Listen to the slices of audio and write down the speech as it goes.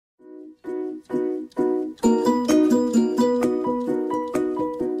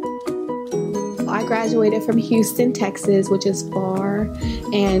graduated from Houston, Texas, which is far,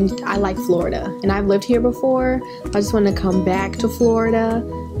 and I like Florida. And I've lived here before. I just want to come back to Florida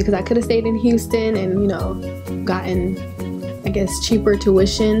because I could have stayed in Houston and, you know, gotten, I guess, cheaper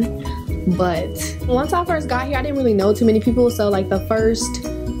tuition. But once I first got here, I didn't really know too many people. So like the first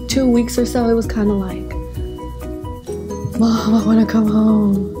 2 weeks or so, it was kind of like, Mom, I want to come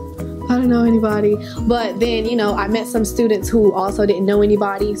home. I don't know anybody. But then, you know, I met some students who also didn't know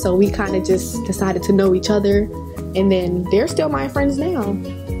anybody, so we kind of just decided to know each other, and then they're still my friends now.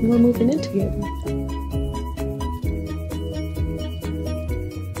 We're moving in together.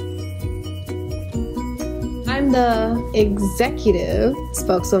 I'm the executive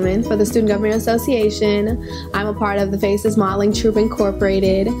spokeswoman for the Student Government Association. I'm a part of the Faces Modeling Troupe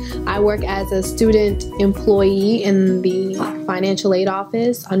Incorporated. I work as a student employee in the financial aid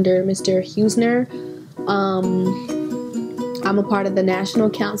office under Mr. Husner. I'm a part of the National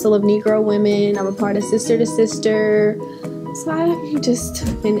Council of Negro Women. I'm a part of Sister to Sister. So I'm just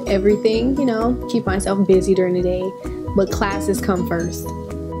in everything, you know, keep myself busy during the day, but classes come first.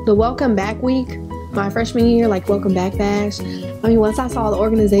 The Welcome Back Week, my freshman year, like Welcome Back Bash, I mean, once I saw the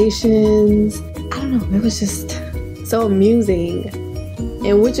organizations, I don't know, it was just so amusing.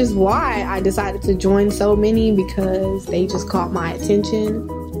 And which is why I decided to join so many, because they just caught my attention.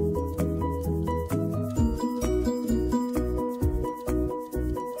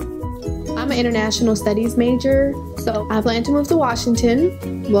 I'm an international studies major, so I plan to move to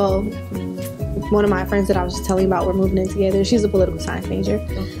Washington. Well, one of my friends that I was just telling you about, we're moving in together. She's a political science major.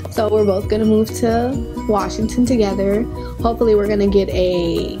 So we're both gonna move to Washington together. Hopefully we're gonna get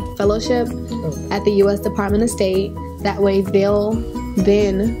a fellowship at the U.S. Department of State. That way they'll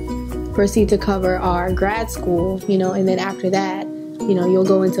then proceed to cover our grad school, you know, and then after that, you know, you'll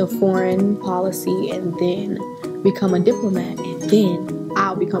go into foreign policy and then become a diplomat, and then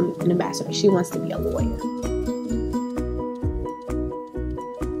I'll become an ambassador. She wants to be a lawyer.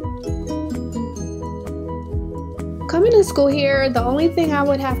 Coming to school here, the only thing I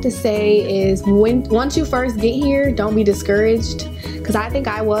would have to say is once you first get here, don't be discouraged, because I think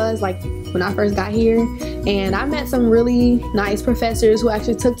I was, like, when I first got here, and I met some really nice professors who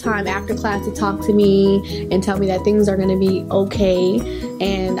actually took time after class to talk to me and tell me that things are going to be okay,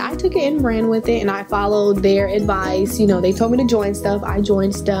 and I took it and ran with it, and I followed their advice. You know, they told me to join stuff, I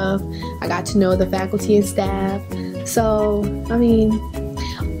joined stuff, I got to know the faculty and staff. So, I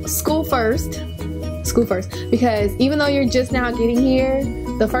mean, school first, because even though you're just now getting here,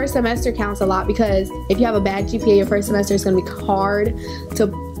 the first semester counts a lot, because if you have a bad GPA your first semester, it's going to be hard to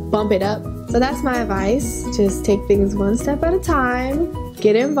bump it up. So that's my advice. Just take things one step at a time,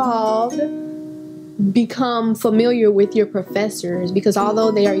 get involved, become familiar with your professors, because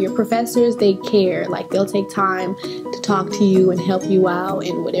although they are your professors, they care. Like, they'll take time to talk to you and help you out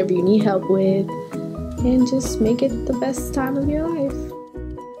in whatever you need help with, and just make it the best time of your life.